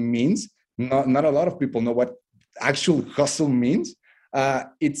hustle means. Not a lot of people know what actual hustle means.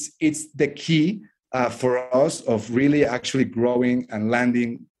 It's the key for us of really actually growing and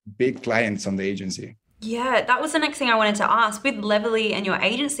landing big clients on the agency. Yeah, that was the next thing I wanted to ask. With Leverly and your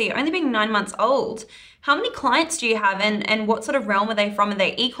agency only being 9 months old, how many clients do you have, and what sort of realm are they from? Are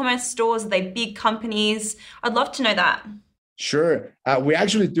they e-commerce stores? Are they big companies? I'd love to know that. Sure. We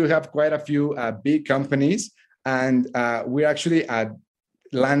actually do have quite a few big companies, and we're actually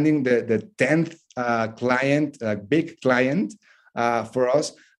landing the 10th client, big client for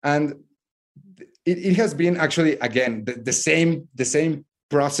us. And it has been actually, again, the same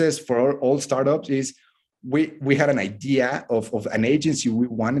process for all startups. Is we had an idea of an agency we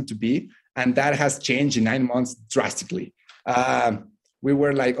wanted to be, and that has changed in 9 months drastically. We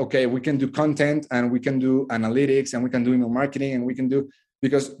were like, okay, we can do content, and we can do analytics, and we can do email marketing, and we can do,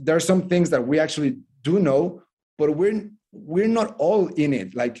 because there are some things that we actually do know, but we're not all in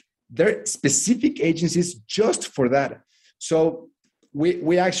it. Like, there are specific agencies just for that. So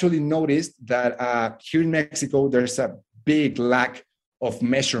we actually noticed that here in Mexico, there's a big lack of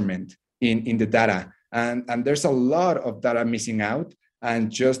measurement in the data. And there's a lot of data missing out,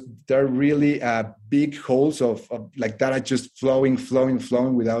 and just there are really big holes of like data just flowing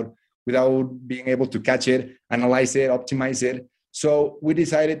without being able to catch it, analyze it, optimize it. So we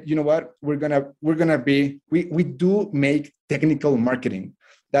decided, you know what, we do make technical marketing.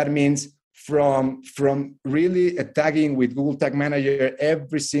 That means from really tagging with Google Tag Manager,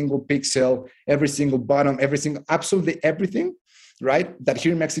 every single pixel, every single button, absolutely everything, right? That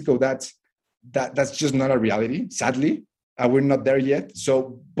here in Mexico, that's just not a reality, sadly. We're not there yet.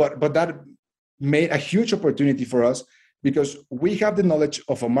 So, but that made a huge opportunity for us, because we have the knowledge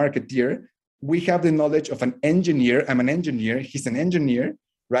of a marketeer. We have the knowledge of an engineer. I'm an engineer. He's an engineer,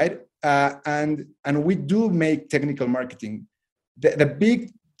 right? And we do make technical marketing. The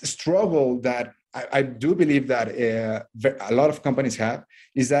big struggle that I do believe that a lot of companies have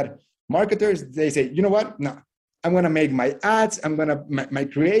is that marketers, they say, you know what? No, I'm going to make my ads. I'm going to my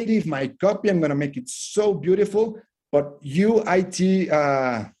creative, my copy. I'm going to make it so beautiful. But you, IT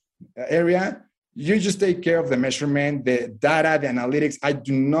area, you just take care of the measurement, the data, the analytics. I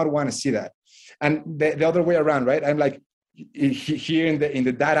do not want to see that. And the other way around, right? I'm like, here in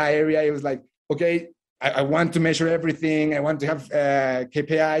the data area, it was like, okay, I want to measure everything. I want to have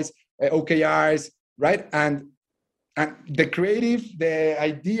KPIs, OKRs, right? And the creative, the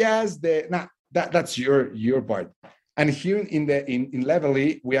ideas, that's your part. And here in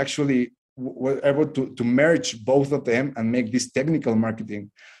Leverly, we actually were able to merge both of them and make this technical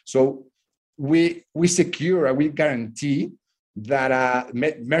marketing. So we guarantee that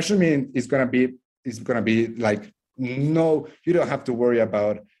measurement is gonna be like, no, you don't have to worry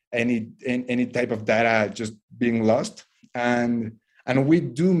about any type of data just being lost. And we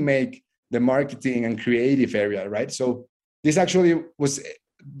do make the marketing and creative area, right? So this has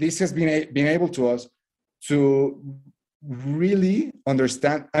been able to us to really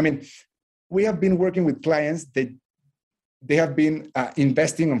understand. I mean, we have been working with clients that they have been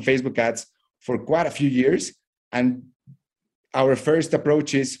investing on Facebook ads for quite a few years. And our first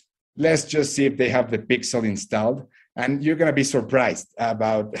approach is, let's just see if they have the pixel installed. And you're going to be surprised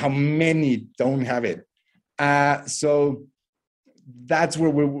about how many don't have it. So that's where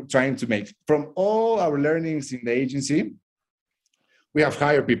we're trying to make. From all our learnings in the agency, we have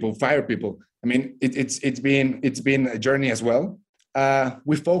hired people, fired people. I mean, it's been a journey as well.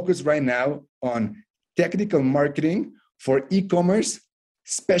 We focus right now on technical marketing for e-commerce,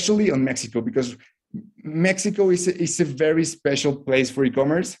 especially on Mexico, because Mexico is a very special place for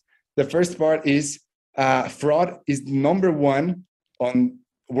e-commerce. The first part is fraud is number one on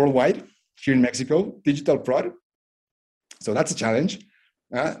worldwide here in Mexico, digital fraud. So that's a challenge,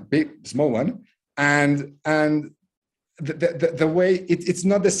 big, small one. And the way it's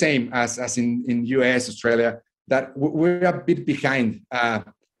not the same as in US, Australia, that we're a bit behind,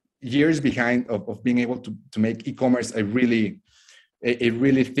 years behind of being able to make e-commerce a really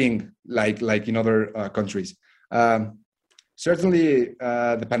thing like in other countries. Certainly,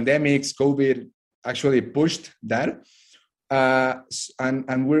 the pandemics, COVID actually pushed that,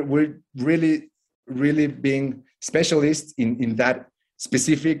 and we're really being specialists in that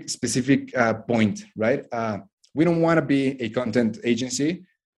specific point, right? We don't want to be a content agency.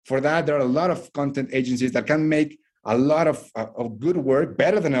 For that, there are a lot of content agencies that can make a lot of good work,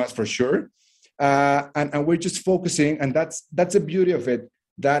 better than us for sure. And we're just focusing, and that's the beauty of it.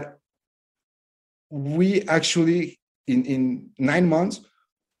 that we actually, in 9 months,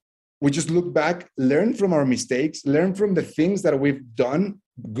 we just look back, learn from our mistakes, learn from the things that we've done,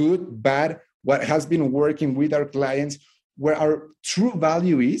 good, bad, what has been working with our clients, where our true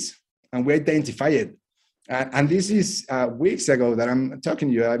value is, and we identify it. And this is weeks ago that I'm talking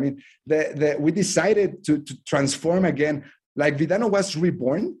to you. I mean, we decided to transform again. Like Vidano was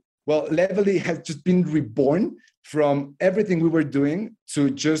reborn. Well, Levely has just been reborn from everything we were doing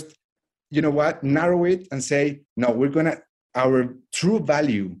to just, you know what, narrow it and say, no, our true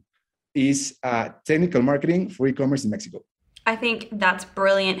value is technical marketing for e-commerce in Mexico. I think that's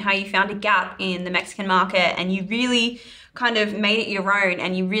brilliant how you found a gap in the Mexican market and you really kind of made it your own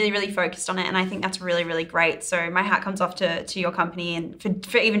and you really, really focused on it. And I think that's really, really great. So my hat comes off to your company and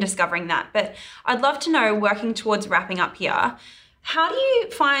for even discovering that. But I'd love to know, working towards wrapping up here, how do you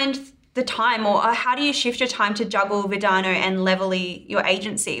find the time, or how do you shift your time to juggle Vidano and Levely, your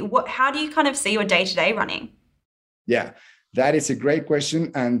agency? How do you kind of see your day-to-day running? Yeah, that is a great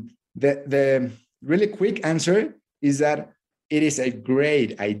question. And the really quick answer is that it is a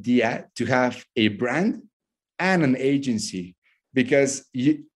great idea to have a brand and an agency, because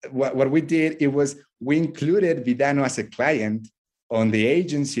what we did, we included Vidano as a client on the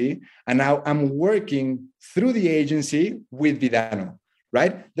agency, and now I'm working through the agency with Vidano,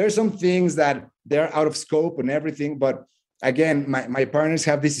 right? There's some things that they're out of scope and everything, but again, my partners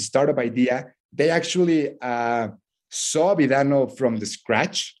have this startup idea. They actually saw Vidano from the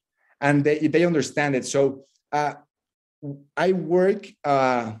scratch, and they understand it. So I work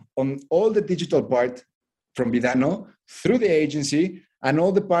on all the digital part from Vidano through the agency, and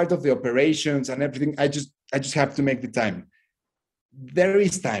all the part of the operations and everything. I just have to make the time. There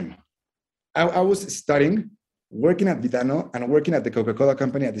is time. I was studying, working at Vidano and working at the Coca-Cola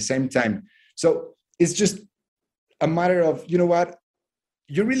company at the same time. So it's just a matter of, you know what,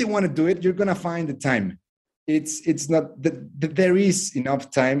 you really want to do it, you're going to find the time. It's not there is enough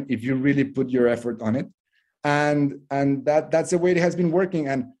time if you really put your effort on it. And that's the way it has been working.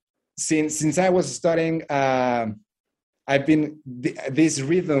 And since I was studying, I've been this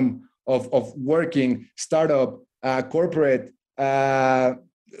rhythm of working, startup, corporate,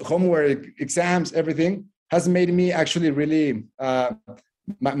 homework, exams, everything has made me actually really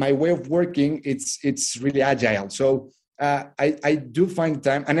my way of working. It's really agile. So I do find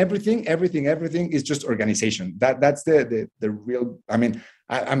time, and everything is just organization. That's the real. I mean,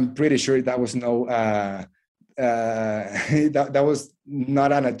 I'm pretty sure that was no. That was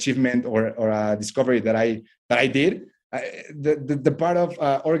not an achievement or a discovery that I did. The part of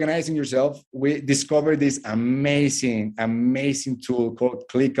organizing yourself, we discovered this amazing tool called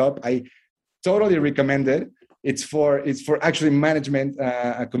ClickUp. I totally recommend it. It's for actually management,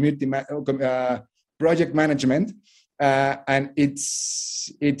 community project management, and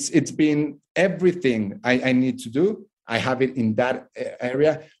it's been everything I need to do. I have it in that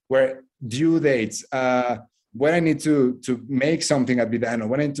area, where due dates, when I need to make something at Vidano,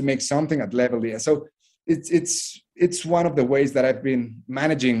 when I need to make something at Levely. So it's one of the ways that I've been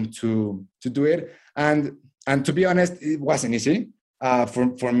managing to do it. And to be honest, it wasn't easy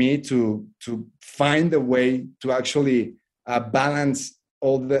for me to find a way to actually balance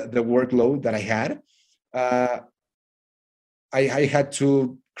all the workload that I had. I had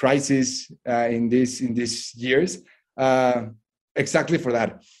 2 crises in these years, exactly for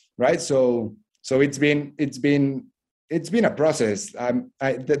that, right? So it's been a process.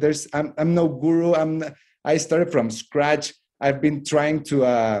 I'm no guru. I started from scratch. I've been trying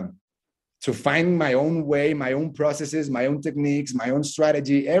to find my own way, my own processes, my own techniques, my own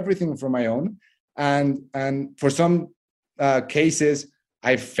strategy, everything from my own. And for some cases,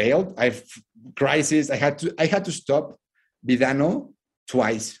 I failed. Crisis. I had to stop Vidano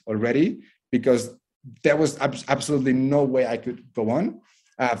twice already, because there was absolutely no way I could go on.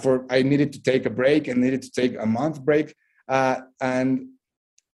 I needed to take a break and needed to take a month break. And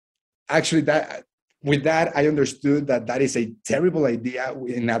actually with that, I understood that is a terrible idea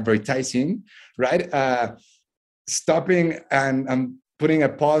in advertising, right? Stopping and putting a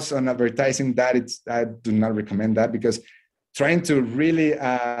pause on advertising, I do not recommend that, because trying to really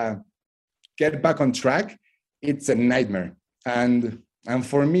get back on track, it's a nightmare. And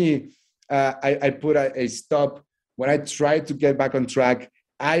for me, I put a stop when I tried to get back on track.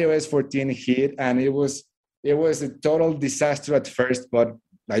 iOS 14 hit, and it was a total disaster at first, but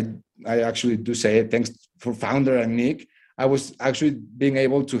I actually do say it, thanks for founder and Nick, I was actually being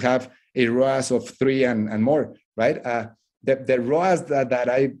able to have a ROAS of 3 and more, right? The ROAS that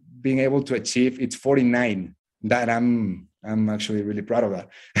I being able to achieve, it's 49. That I'm actually really proud of that.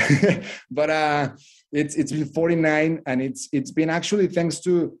 But It's been 49, and it's been actually thanks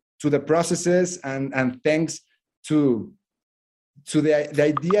to the processes, and thanks to the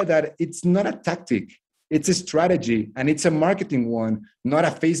idea that it's not a tactic, it's a strategy, and it's a marketing one, not a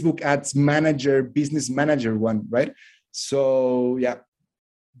Facebook ads manager, business manager one, right? So yeah,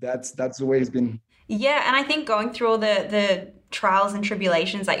 that's the way it's been. Yeah, and I think going through all the trials and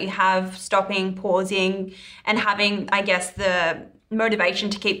tribulations that you have, stopping, pausing, and having, I guess, the motivation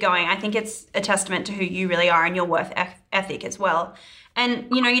to keep going, I think it's a testament to who you really are and your work ethic as well. And,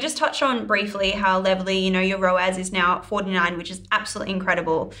 you just touched on briefly how Levelly, your ROAS is now at 49, which is absolutely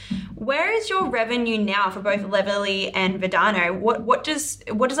incredible. Where is your revenue now for both Levelly and Vidano? What does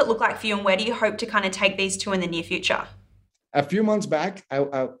it look like for you, and where do you hope to kind of take these two in the near future? A few months back,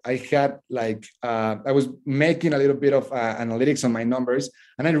 I had I was making a little bit of analytics on my numbers,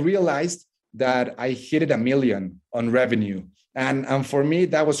 and I realized that I hit $1 million on revenue, and for me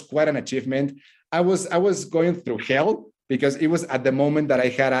that was quite an achievement. I was going through hell because it was at the moment that I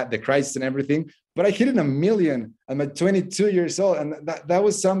had the crisis and everything, but I hit $1 million. I'm at 22 years old, and that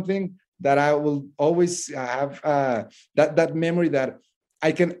was something that I will always have that memory that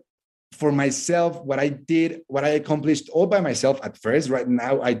I can. For myself, what I accomplished all by myself at first. Right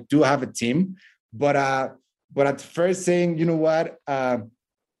now, I do have a team, but at first, saying, you know what, I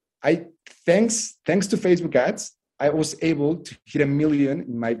thanks to Facebook ads, I was able to hit $1 million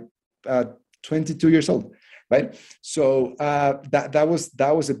in my 22 years old, right? So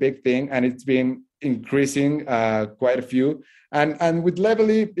that was a big thing, and it's been increasing quite a few. And with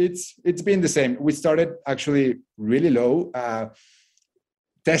Levelly, it's been the same. We started actually really low.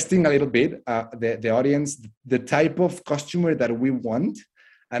 Testing a little bit the audience, the type of customer that we want.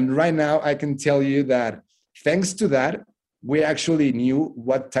 And right now I can tell you that thanks to that, we actually knew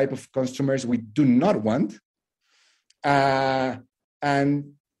what type of customers we do not want. And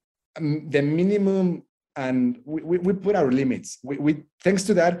the minimum, and we put our limits. We thanks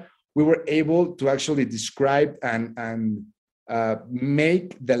to that, we were able to actually describe and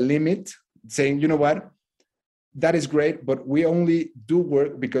make the limit, saying, you know what, that is great, but we only do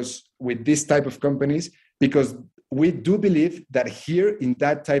work because with this type of companies, because we do believe that here in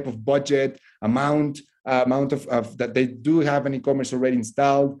that type of budget amount of that they do have an e-commerce already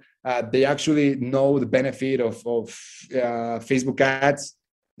installed. They actually know the benefit of Facebook ads,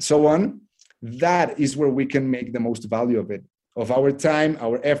 so on. That is where we can make the most value of it, of our time,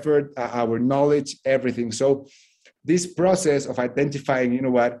 our effort, our knowledge, everything. So this process of identifying, you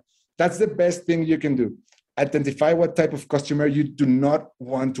know what, that's the best thing you can do. Identify what type of customer you do not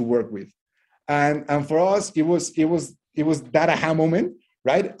want to work with, and for us it was that aha moment,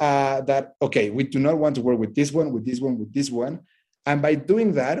 right? That okay, we do not want to work with this one, with this one, with this one, and by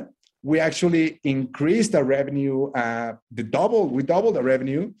doing that, we actually increased our revenue. We doubled the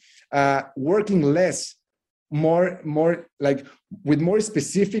revenue, working less, more like with more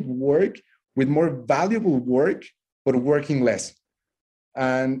specific work, with more valuable work, but working less.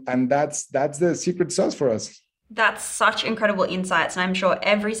 And that's the secret sauce for us. That's such incredible insights, and I'm sure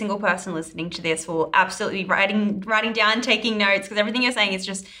every single person listening to this will absolutely be writing down, taking notes, because everything you're saying is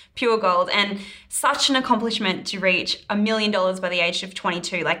just pure gold, and such an accomplishment to reach $1 million by the age of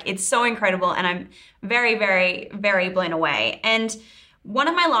 22. Like, it's so incredible, and I'm very, very, very blown away. And one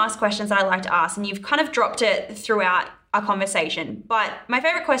of my last questions that I like to ask, and you've kind of dropped it throughout our conversation, but my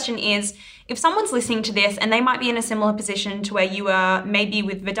favorite question is, if someone's listening to this and they might be in a similar position to where you are, maybe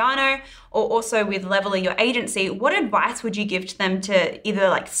with Vidano or also with Levelly, your agency, what advice would you give to them to either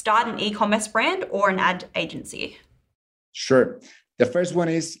like start an e-commerce brand or an ad agency? Sure. The first one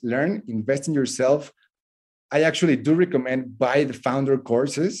is learn, invest in yourself. I actually do recommend buy the founder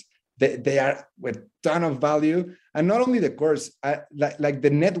courses. They are with a ton of value. And not only the course, like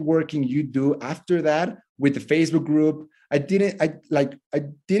the networking you do after that with the Facebook group. I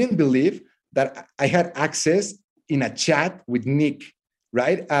didn't believe that I had access in a chat with Nick,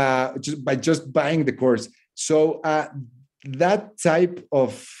 right? Just buying the course. So that type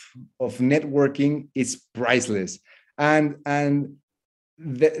of networking is priceless. And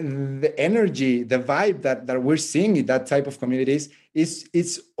the energy, the vibe that we're seeing in that type of communities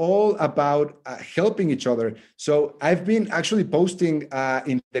it's all about helping each other. So I've been actually posting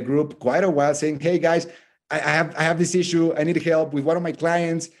in the group quite a while saying, hey guys, I have this issue. I need help with one of my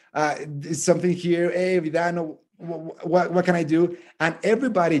clients. There's something here. Hey, Vidano, what can I do? And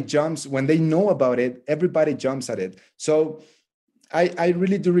everybody jumps when they know about it. Everybody jumps at it. So I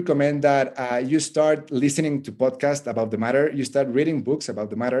really do recommend that you start listening to podcasts about the matter. You start reading books about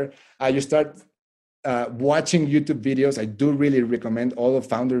the matter. You start watching YouTube videos. I do really recommend all of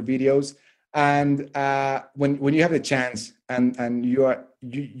founder videos. And when you have the chance and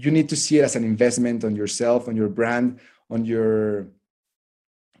you need to see it as an investment on yourself, on your brand, on your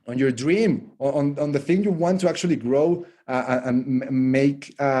dream, on the thing you want to actually grow and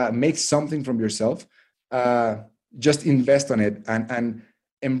make something from yourself. Just invest on it and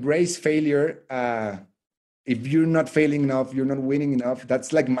embrace failure. If you're not failing enough, you're not winning enough.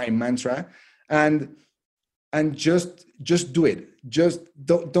 That's like my mantra. And just do it. Just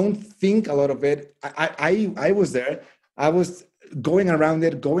don't think a lot of it. I was there. I was going around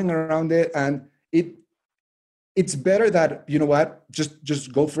it, and it's better that, you know what,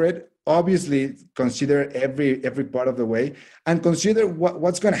 just go for it. Obviously, consider every part of the way, and consider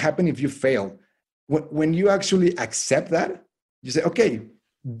what's going to happen if you fail. When you actually accept that, you say, okay,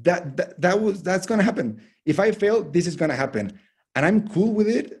 that's going to happen. If I fail, this is going to happen, and I'm cool with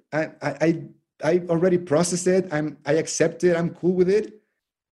it. I already processed it. I accept it. I'm cool with it.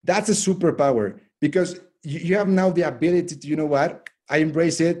 That's a superpower, because you have now the ability to, you know what, I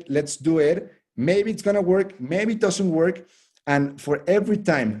embrace it. Let's do it. Maybe it's going to work. Maybe it doesn't work. And for every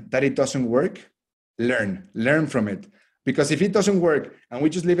time that it doesn't work, learn from it. Because if it doesn't work and we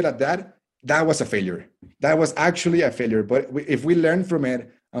just leave it at that, that was a failure. That was actually a failure. But if we learn from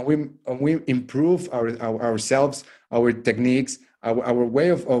it and we improve ourselves, our techniques, our way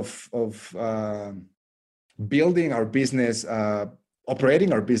of building our business,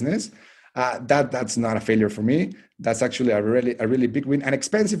 operating our business, that's not a failure for me. That's actually a really big win, an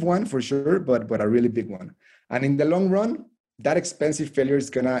expensive one for sure, but a really big one. And in the long run, that expensive failure is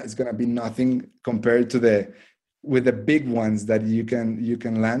gonna be nothing compared to the big ones that you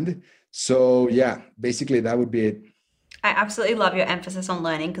can land. So yeah, basically that would be it. I absolutely love your emphasis on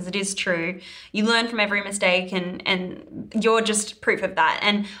learning, because it is true. You learn from every mistake, and you're just proof of that.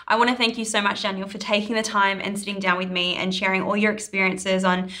 And I want to thank you so much, Daniel, for taking the time and sitting down with me and sharing all your experiences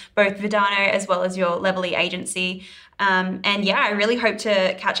on both Vidano as well as your Levelly agency. And yeah, I really hope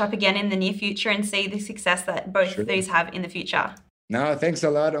to catch up again in the near future and see the success that both of these have in the future. No, thanks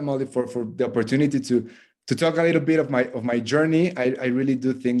a lot, Amali, for the opportunity to talk a little bit of my journey. I really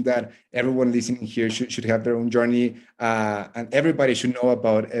do think that everyone listening here should have their own journey, and everybody should know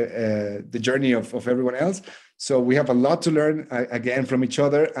about the journey of everyone else. So we have a lot to learn again from each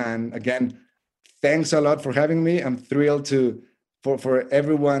other. And again, thanks a lot for having me. I'm thrilled for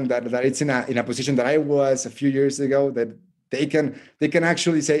everyone that it's in a position that I was a few years ago, that they can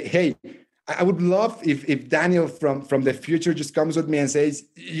actually say, hey, I would love if Daniel from the future just comes with me and says,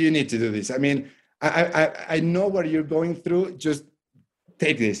 you need to do this. I mean, I know what you're going through. Just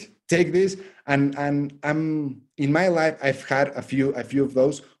take this. And I'm in my life, I've had a few of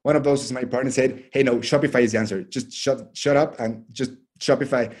those. One of those is my partner said, hey, no, Shopify is the answer. Just shut up and just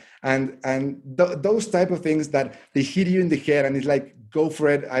Shopify. And those type of things that they hit you in the head and it's like, go for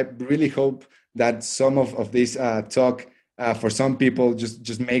it. I really hope that some of this talk for some people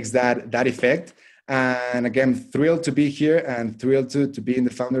just makes that effect. And again, thrilled to be here and thrilled to be in the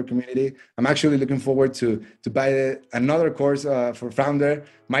founder community. I'm actually looking forward to buy another course for founder.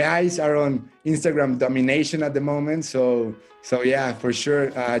 My eyes are on Instagram domination at the moment. So yeah, for sure.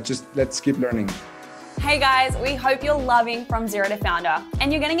 Just let's keep learning. Hey guys, we hope you're loving From Zero to Founder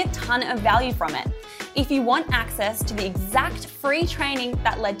and you're getting a ton of value from it. If you want access to the exact free training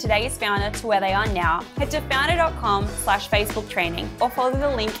that led today's founder to where they are now, head to founder.com/Facebook training or follow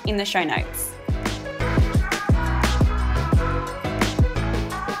the link in the show notes.